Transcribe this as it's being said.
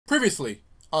Previously,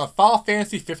 on Final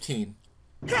Fantasy 15.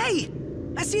 Hey!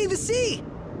 I see the sea!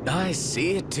 I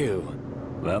see it too.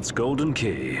 That's Golden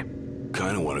Key.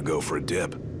 Kinda wanna go for a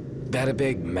dip. That a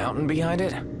big mountain behind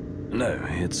it? No,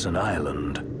 it's an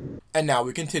island. And now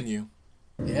we continue.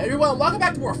 Hey everyone, welcome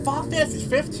back to more Final Fantasy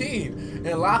 15. In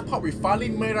the last part, we finally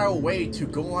made our way to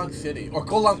Golang City. Or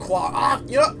Golang Quad.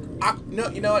 You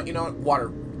know what?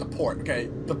 Water. The port, okay?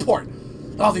 The port.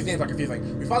 All these names are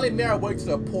confusing. We finally made our way to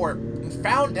the port and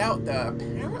found out that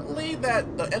apparently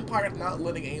that the Empire is not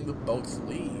letting any of the boats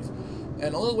leave.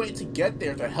 And the only way to get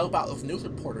there is to help out this news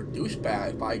reporter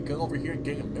douchebag by going over here and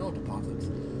getting mineral deposits.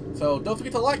 So don't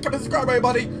forget to like, comment, subscribe,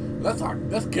 everybody. Let's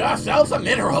get ourselves some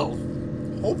minerals.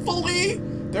 Hopefully,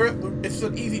 it's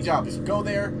an easy job. Just go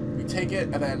there, we take it,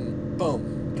 and then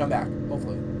boom, come back.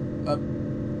 Hopefully.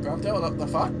 Prompto, the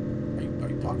fuck? Are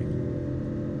you talking?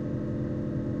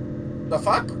 The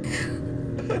fuck?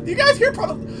 Do you guys hear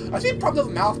Prompto? I see Prompto's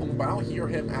mouth moving, but I don't hear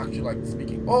him actually like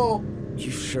speaking. Oh. You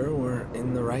sure we're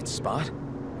in the right spot?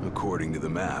 According to the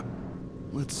map.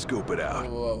 Let's scope it out.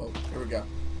 Whoa. Here we go.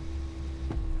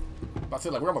 I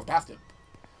feel like we're almost past it.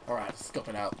 Alright, let's scope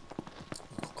it out.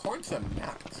 According to the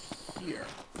map, it's here.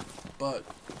 But,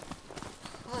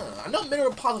 I know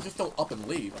mineral deposits just don't up and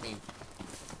leave. I mean,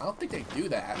 I don't think they do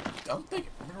that. I don't think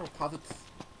mineral deposits...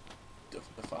 The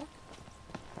fuck?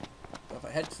 If I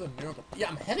head to the mineral... Yeah,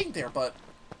 I'm heading there, but...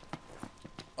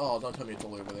 Oh, don't tell me it's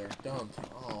all over there. Don't.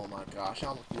 Oh my gosh, I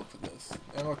don't look for this.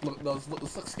 I don't look.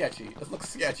 This looks sketchy. This looks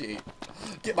sketchy.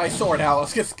 Get my sword out.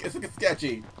 Let's get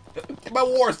sketchy. Get my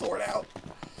war sword out.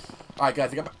 Alright,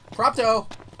 guys. I got my... Prompto!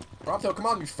 Prompto, come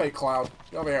on, you fake cloud.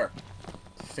 Get over here.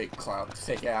 Fake cloud.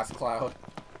 Fake ass cloud.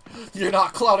 You're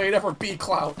not Cloud. You'll never be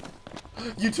Cloud.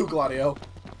 You too, Gladio.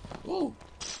 Ooh.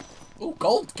 Ooh,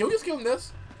 gold. Can we just give him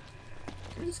this?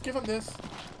 Can we just give him this?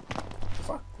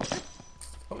 Fuck.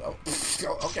 Oh,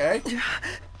 okay.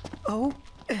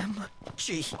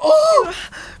 OMG. Oh!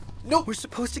 No! We're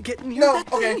supposed to get near No,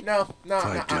 that okay, thing? no.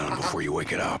 Quiet down before you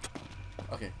wake it up.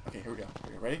 Okay, here we go.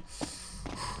 Ready?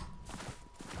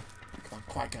 Come on,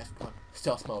 quiet guys, come on.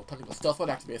 Stealth mode. Time to go. Stealth mode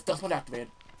activated. Stealth mode activated.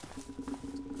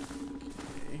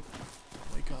 Okay.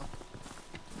 Wake up.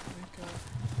 Wake up.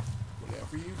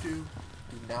 Whatever you do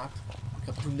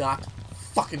not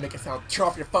fucking make a sound. Turn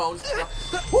off your phones.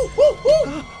 Woo, woo,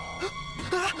 woo!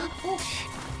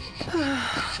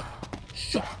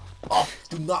 Shut up.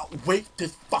 Do not wait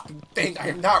this fucking thing. I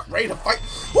am not ready to fight.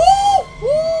 Woo!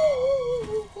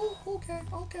 Woo! Okay.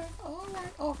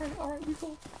 Alright.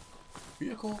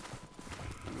 Be cool.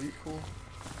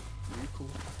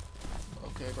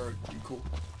 Okay, bird. Be cool.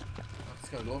 I'm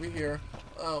just gonna go over here.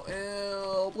 Oh,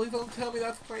 ew. Please don't tell me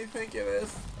that's what you think it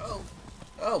is.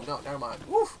 Oh, no, never mind.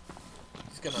 Woo!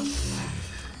 Just gonna...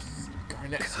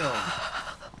 Garnet Stone.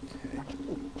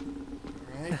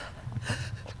 Alright.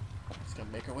 Just gonna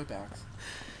make our way back.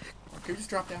 Can we just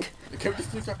drop down? Can we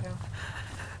just please drop down?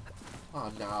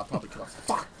 Oh, no, I'll probably kill us.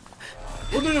 Fuck!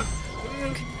 Oh, no! No! Woo!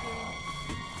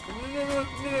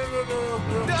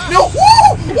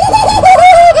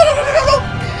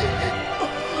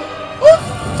 Oh,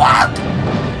 fuck!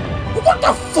 What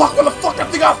the fuck? What the fuck? That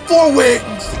thing got 4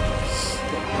 wings!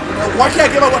 Why can't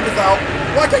I get my weapons out?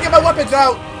 Why can't I get my weapons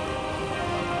out?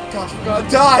 Gosh, we're gonna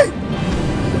die!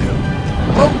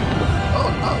 Oh,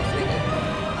 it's leaving.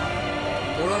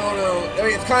 No. There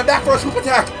he is, coming back for a swoop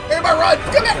attack! Everybody run!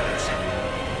 Come back!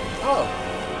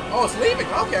 Oh, it's leaving,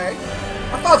 okay.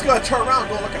 I thought it was gonna turn around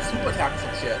and go like a swoop attack or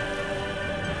some shit.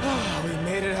 We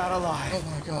made it out alive. Oh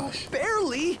my gosh.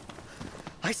 Barely!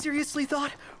 I seriously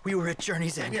thought we were at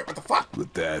Journey's End. Here, what the fuck?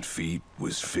 But that feat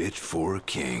was fit for a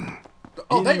king.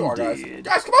 Oh, there you are, guys.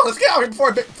 Guys, come on, let's get out here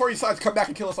before he decides to come back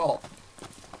and kill us all.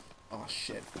 Oh,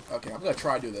 shit. Okay, I'm gonna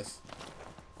try to do this.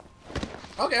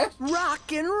 Okay.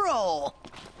 Rock and roll!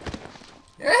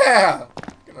 Yeah!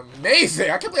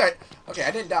 Amazing! I can't believe Okay,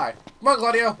 I didn't die. Come on,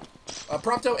 Gladio.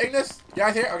 Prompto, Ignis? You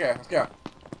guys here? Okay, let's go.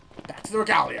 Back to the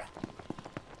regalia.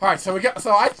 Alright, so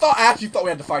I actually thought we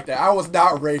had to fight that. I was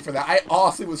not ready for that. I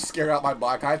honestly was scared out my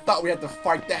mind. I thought we had to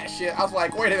fight that shit. I was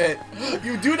like, wait a minute.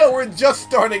 You do know we're just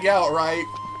starting out, right?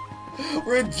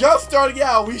 We're just starting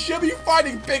out. We should be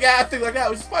fighting big ass things like that.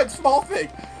 We should fight small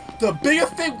things. The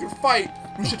biggest thing we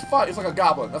should fight is like a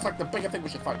goblin. That's like the biggest thing we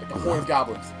should fight. Like the horde of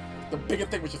goblins. The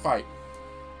biggest thing we should fight.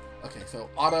 Okay, so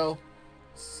auto.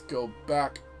 Let's go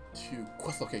back to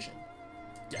quest location.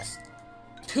 Yes.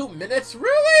 2 minutes?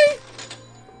 Really?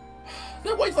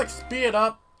 That way like speed it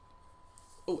up.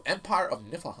 Oh, Empire of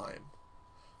Niflheim.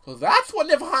 So that's what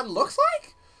Niflheim looks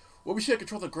like? Well, we should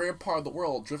control the greater part of the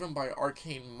world, driven by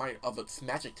arcane might of its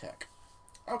magic tech.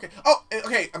 Okay. Oh,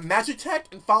 okay. A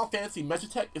Magitech in Final Fantasy,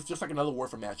 Magitech is just like another word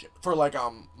for magic. For like,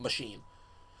 machine.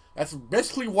 That's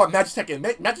basically what Magitech is.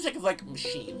 Magitech is like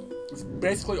machine. It's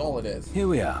basically all it is. Here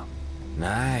we are.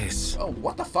 Nice. Oh,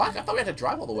 what the fuck? I thought we had to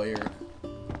drive all the way here.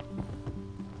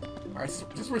 Alright, so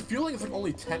just refueling is like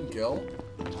only 10 gil.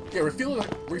 Yeah,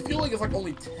 refueling is like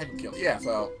only 10 gil. Yeah,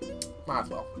 so might as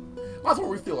well. Might as well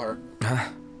refuel her. Huh?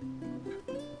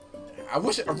 I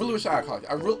really wish I had a car.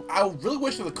 I really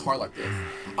wish there was a car like this.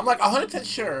 I'm like 100%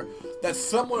 sure that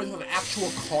somewhere there's an actual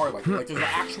car like this. Like there's an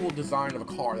actual design of a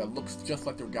car that looks just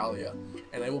like the Regalia,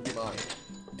 and it will be mine.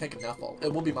 Take a nipple.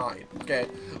 It will be mine. Okay.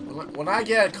 When I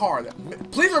get a car,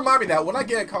 please remind me that when I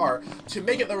get a car to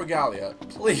make it the Regalia,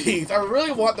 please. I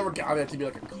really want the Regalia to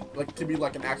be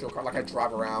like an actual car, like I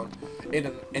drive around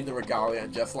in the Regalia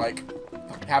and just like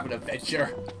have an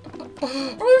adventure.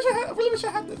 I really wish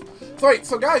I had this.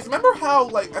 So guys, remember how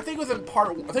like I think it was in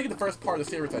the first part of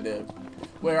the series I did,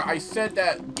 where I said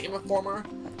that Game Informer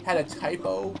had a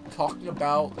typo talking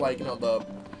about like the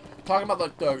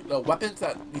weapons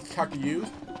that these characters use.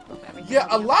 Yeah,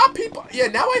 a lot of people. Yeah,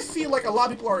 now I see like a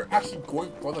lot of people are actually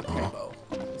going for the typo.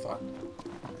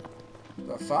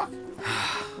 The fuck?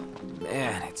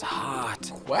 Man, it's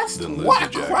hot. Quest?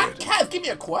 What? Quack cat? Give me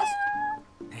a quest?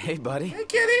 Hey, buddy. Hey,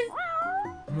 kitty.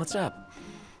 What's up?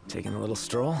 Taking a little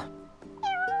stroll?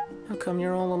 How come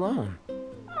you're all alone?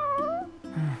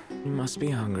 You must be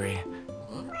hungry.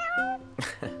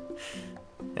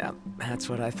 Yeah, that's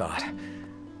what I thought.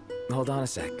 Hold on a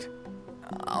sec.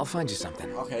 I'll find you something.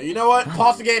 Okay, you know what?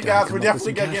 Pause the game, guys. We're come up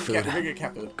definitely with some gonna cat get cat. food. We're gonna get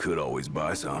cat food. Could always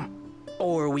buy some.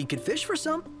 Or we could fish for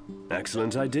some.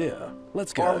 Excellent idea.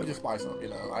 Let's Or we go. just buy some.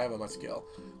 I have much skill.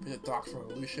 There's a doctor from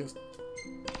Lucius.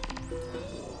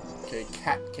 Okay,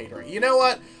 cat catering. You know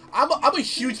what? I'm a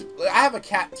huge. I have a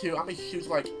cat too. I'm a huge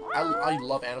like. I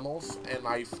love animals, and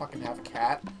I fucking have a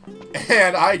cat.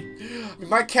 And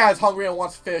my cat is hungry and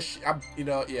wants fish.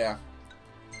 Yeah.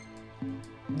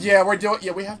 Yeah, we're doing.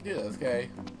 Yeah, we have to do this. Okay,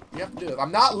 we have to do this.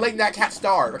 I'm not letting that cat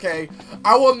starve. Okay,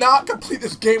 I will not complete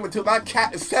this game until that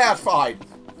cat is satisfied.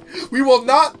 We will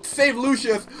not save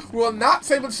Lucius. We will not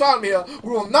save Insomnia.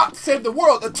 We will not save the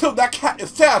world until that cat is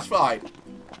satisfied.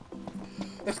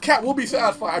 This cat will be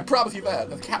satisfied. I promise you that.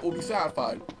 This cat will be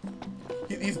satisfied.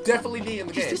 He's definitely needing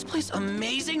the game. Is this place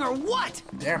amazing or what?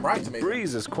 Damn right, it's amazing.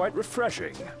 Breeze is quite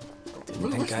refreshing.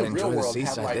 Really think wish I'd the real enjoy the world had,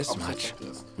 seaside like, this upsets much. like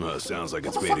this. Well, it sounds like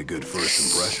it's made a good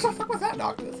first What impression. the fuck was that,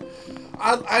 Noctis?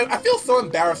 I feel so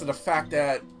embarrassed at the fact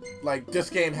that like this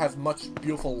game has much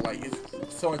beautiful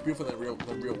it's so much beautiful than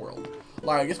the real world.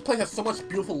 Like this place has so much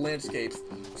beautiful landscapes,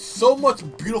 so much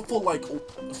beautiful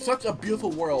such a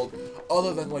beautiful world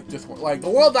other than like this world. Like the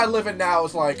world I live in now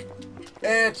is like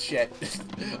shit.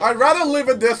 I'd rather live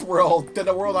in this world than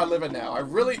the world I live in now.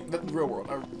 The real world.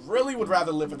 I really would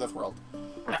rather live in this world.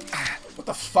 What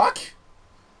the fuck?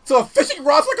 So a fishing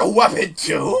rod's like a weapon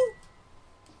too?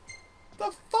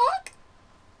 The fuck?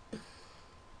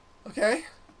 Okay.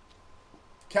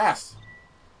 Cast.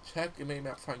 Check your main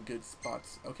map, find good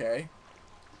spots. Okay.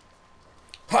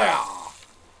 Hiya!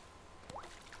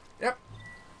 Yep.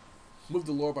 Move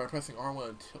the lure by pressing R1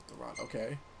 and tilt the rod.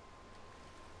 Okay.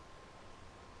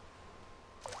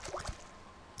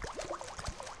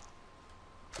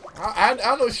 I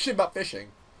don't know shit about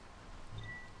fishing.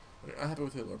 I'm happy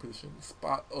with the lure position.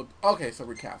 Spot. Oh, okay, so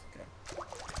recast.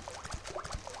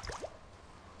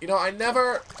 Okay. I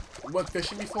never went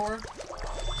fishing before.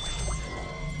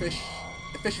 The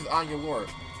fish is on your lure.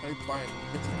 How do you find it?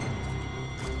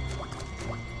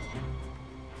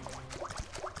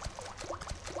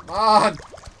 Come on!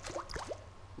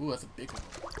 Ooh, that's a big one.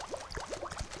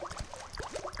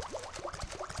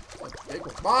 That's a big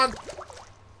one. Come on!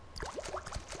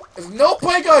 Is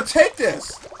nobody gonna take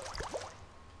this?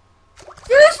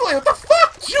 Seriously, what the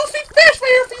fuck? Juicy fish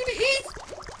right here for you to eat?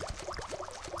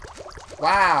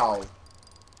 Wow.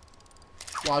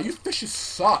 Wow, you fishes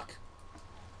suck.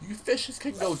 You fishes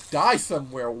can go die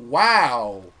somewhere.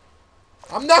 Wow.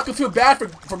 I'm not gonna feel bad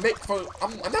I'm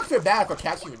not gonna feel bad for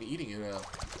catching you and eating you now.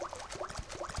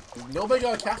 Nobody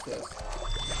gonna catch this.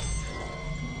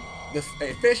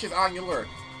 A fish is on your lure.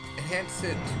 Enhance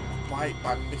it to bite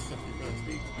by mixing up your gun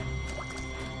speed.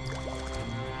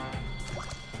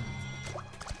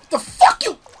 The fuck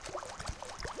you!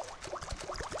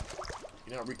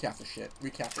 Recap the shit.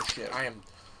 Recap the shit.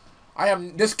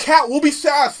 This cat will be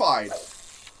satisfied.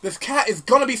 This cat is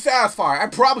gonna be satisfied. I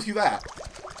promise you that.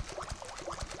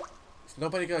 Is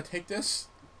nobody gonna take this?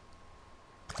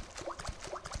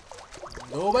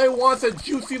 Nobody wants a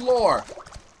juicy lure.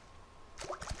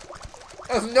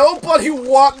 Does nobody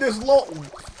want this lure?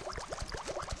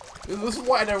 This is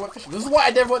why I never went fishing. This is why I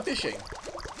never went fishing.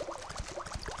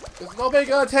 Is nobody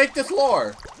gonna take this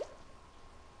lore?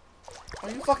 Are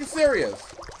you fucking serious?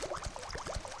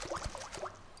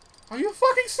 Are you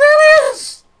fucking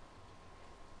serious?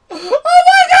 Oh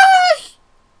my gosh!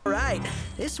 Right,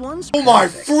 this one's Oh my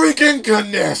perfect. freaking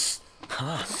goodness!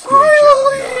 Huh.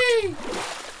 Finally!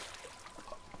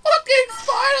 Fucking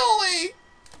finally!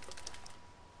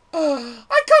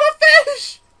 I caught a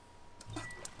fish!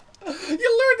 You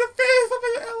learned to fish!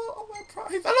 Oh my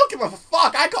prize! I don't give a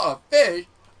fuck! I caught a fish!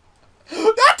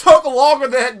 That took longer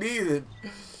than it needed!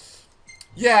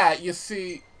 Yeah, you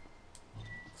see...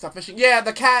 Stop fishing. Yeah,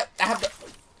 the cat...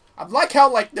 I like how,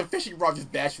 like, the fishing rod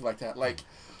just bashed you like that. Like,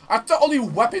 I thought only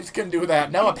weapons can do that.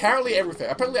 Now, apparently everything.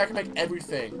 Apparently I can make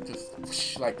everything just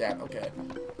whoosh, like that. Okay.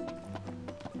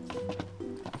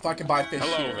 If I can buy fish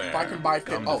Hello here. there. If I can buy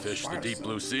fish... Come Oh, to fish the fire deep sun.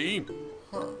 blue sea.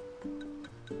 Huh.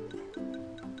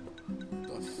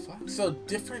 The fuck? So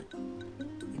different...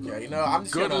 Yeah, you know, I'm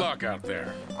just Good gonna... luck out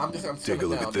there. I'm Take a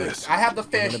look at this. I have the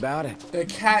fish. Thinking about it. The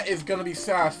cat is gonna be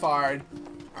satisfied.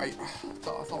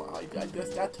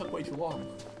 That took way too long.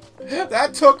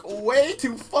 That took way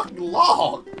too fucking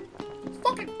long.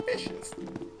 Fucking fishes.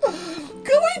 Can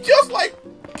we just like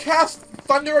cast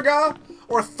Thunderaga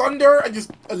or Thunder and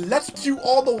just let's shoot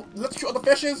all the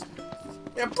fishes?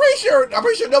 I'm pretty sure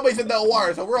nobody's in that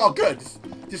water, so we're all good.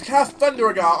 Just cast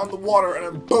Thunderaga on the water and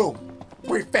then boom,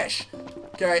 3 fish.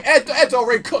 Okay, it's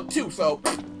already cooked too, so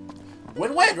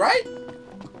win-win, right?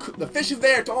 The fish is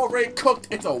there, it's already cooked,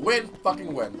 it's a win,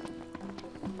 fucking win.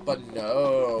 But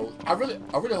no, I really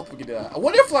hope we can do that. I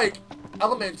wonder if like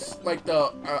elements, like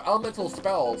the elemental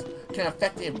spells, can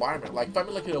affect the environment. Like if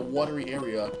I'm like in a watery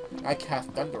area, I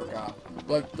cast Thunderaga,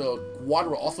 like the water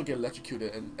will also get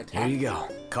electrocuted and attack. Here you go.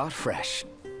 Caught fresh.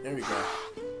 There we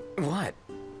go. What?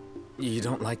 You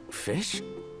don't like fish?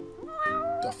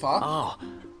 The fuck? Oh,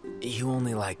 you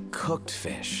only like cooked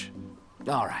fish.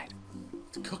 All right.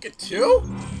 Cook it too?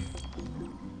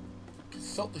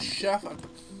 Consult the chef.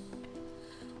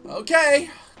 Okay,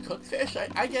 cooked fish.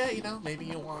 I get it, you know. Maybe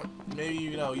you don't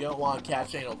want to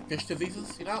catch fish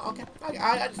diseases. You know. Okay,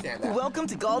 I understand that. Welcome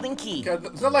to Golden Key. Cause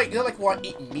it's not like want to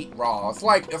eat meat raw. It's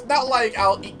not like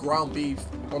I'll eat ground beef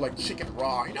or like chicken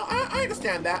raw. You know. I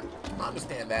understand that. I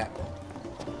understand that.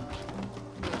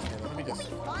 Let me just.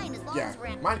 Yeah.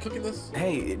 Mind cooking this?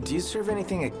 Hey, do you serve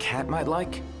anything a cat might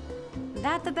like?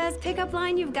 That the best pickup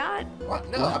line you've got? What?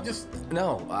 No, What? I'm just.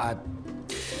 No,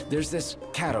 there's this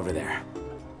cat over there.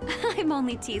 I'm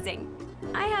only teasing.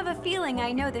 I have a feeling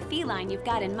I know the feline you've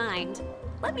got in mind.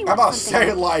 Let me I'm work about to something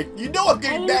say out. like you know I'm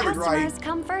getting Paying married, right? customers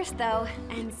come first, though,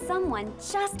 and someone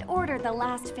just ordered the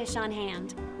last fish on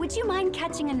hand. Would you mind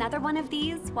catching another one of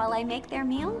these while I make their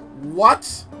meal?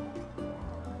 What?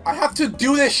 I have to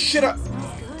do this shit up.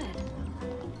 Smells good.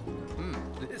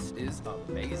 This is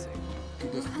amazing.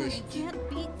 This fish. You can't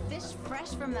beat fish fresh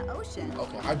from the ocean.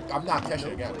 Okay, I'm not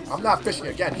fishing again. I'm not fishing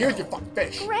again. Here's your fucking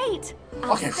fish. Great.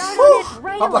 I'll Okay, start whew. on it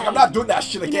right I'm like, away. I'm not doing that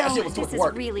shit You again. know, That shit was too this much is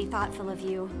work. really thoughtful of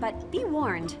you, but be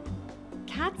warned.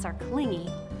 Cats are clingy,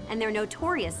 and they're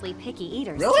notoriously picky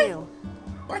eaters Really? too.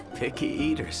 Picky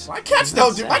eaters. My cats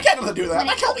don't do. My cat doesn't do that. When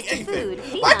My it cat will comes eat to anything.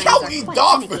 food, My felines cat will are eat quite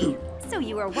dog finicky. food. So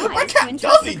you are My wise cat to entrust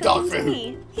does the eat dog cooking to food.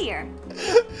 me. Here.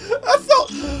 That's so.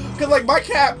 Cause like my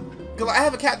cat. Cause I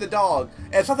have a cat and a dog,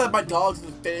 and sometimes my dog's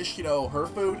gonna finish, her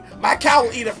food. My cat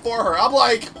will eat it for her. I'm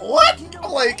like, what?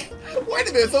 I'm like, wait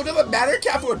a minute. So it doesn't matter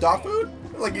cat food or dog food?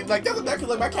 Like doesn't matter. Cause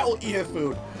like my cat will eat his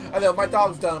food, and then my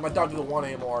dog's done. My dog doesn't want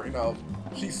it anymore.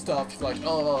 She's stuffed. She's like,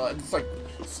 it's like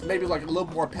maybe like a little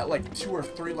more like 2 or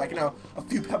 3, like a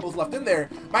few pebbles left in there.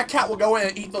 My cat will go in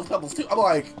and eat those pebbles too. I'm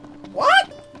like,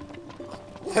 what?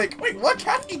 Like, wait, what?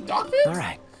 Cats eat dog food? All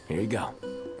right, here you go.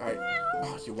 All right.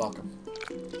 Oh, you're welcome.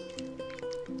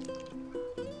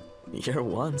 You're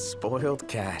one spoiled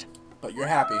cat. But you're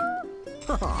happy.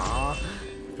 Aww,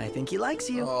 I think he likes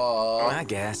you. Oh, I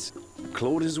guess.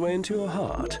 Clawed his way into a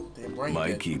heart. damn right.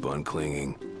 Might keep on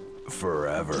clinging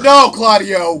forever. No,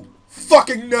 Claudio!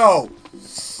 Fucking no!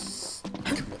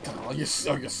 Oh, you're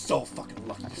so fucking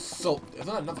lucky. You're so. Is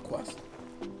that another quest?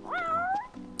 Oh,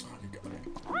 you're good.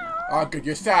 Okay. Oh, good.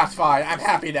 You're satisfied. I'm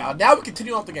happy now. Now we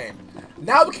continue on the game.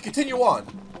 Now we can continue on.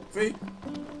 See?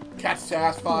 Cat's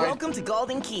satisfied. Welcome to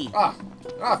Golden Key.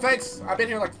 Thanks. I've been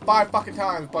here like 5 fucking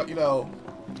times, but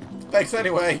thanks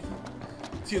anyway.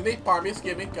 Excuse me, pardon me,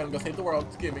 excuse me. Gonna go save the world.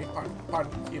 Excuse me, pardon,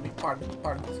 excuse me, pardon,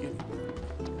 excuse me.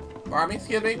 Pardon me,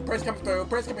 excuse me. Prince coming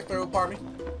through, pardon me.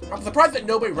 I'm surprised that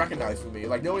nobody recognized me.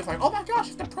 Like, nobody's like, oh my gosh,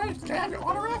 it's the Prince. Can I have your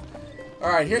autograph?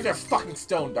 Alright, here's your fucking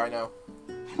stone, Dino.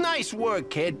 Nice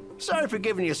work, kid. Sorry for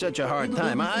giving you such a hard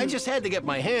time. I just had to get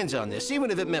my hands on this,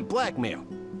 even if it meant blackmail.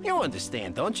 You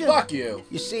understand, don't you? Fuck you.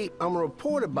 You see, I'm a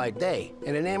reporter by day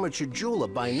and an amateur jeweler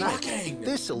by night. Shocking.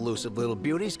 This elusive little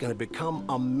beauty's gonna become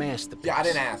a masterpiece. Yeah, I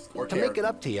didn't ask or To care. make it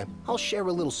up to you, I'll share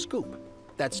a little scoop.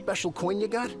 That special coin you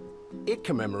got? It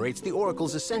commemorates the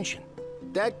Oracle's ascension.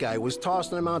 That guy was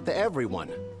tossing them out to everyone.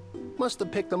 Must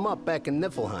have picked them up back in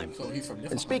Niflheim. So he's from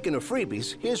Niflheim. And speaking of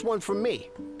freebies, here's one from me.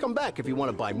 Come back if you want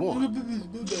to buy more. I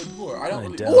I don't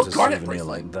really... doubt Oh, a garnet souvenir bracelet.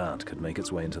 like that could make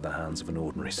its way into the hands of an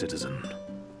ordinary citizen.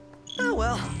 Oh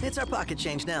well, it's our pocket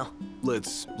change now.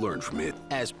 Let's learn from it.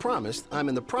 As promised, I'm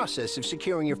in the process of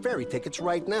securing your ferry tickets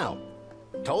right now.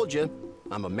 Told you,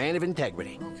 I'm a man of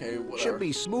integrity. Okay, whatever. Should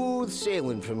be smooth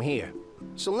sailing from here.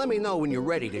 So let me know when you're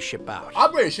ready to ship out.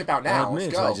 I'm ready to ship out I now. Let's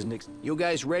admit, go. I didn't You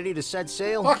guys ready to set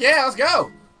sail? Fuck yeah, let's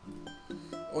go.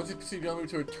 Once you proceed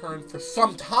to return for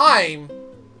some time.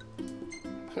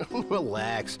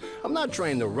 Relax. I'm not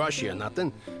trying to rush you or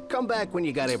nothing. Come back when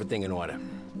you got everything in order.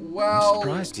 Well,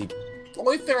 Surprised he... the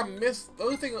only thing I missed, the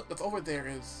only thing that's over there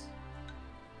is,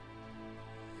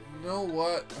 you know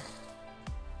what?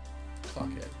 Fuck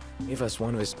it. gave us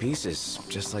one of his pieces,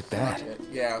 just like that. Fuck it.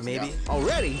 Yeah. Maybe.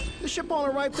 Already? The ship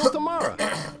won't arrive till tomorrow.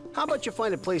 How about you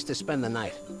find a place to spend the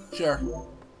night? Sure.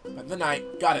 Spend the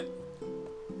night. Got it.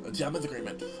 A gentleman's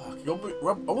agreement. Fuck. I won't be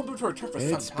able to return for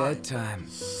It's some time. bedtime.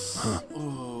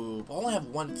 Ooh, but I only have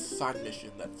one side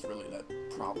mission that's really that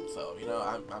problem. So you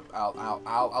know,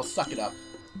 I'll suck it up.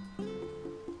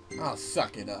 I'll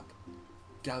suck it up.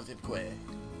 Galzimque.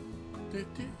 Do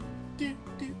do do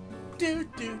do do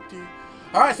do do.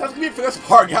 All right, so that's gonna be it for this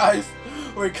part, guys.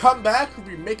 When we come back, we'll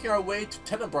be making our way to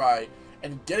Tenebrae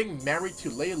and getting married to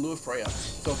Leia Freya.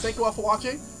 So thank you all for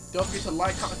watching. Don't forget to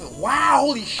like, comment, and wow,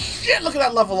 holy shit, look at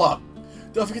that level up.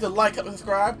 Don't forget to like, comment, and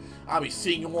subscribe. I'll be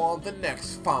seeing you all in the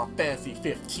next Final Fantasy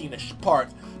 15-ish part.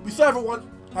 So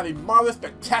everyone, have a marvelous,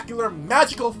 spectacular,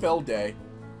 magical filled day.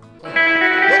 Come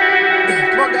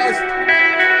on, guys.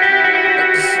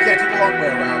 Yeah, take a long way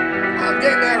around. I'm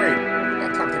getting married.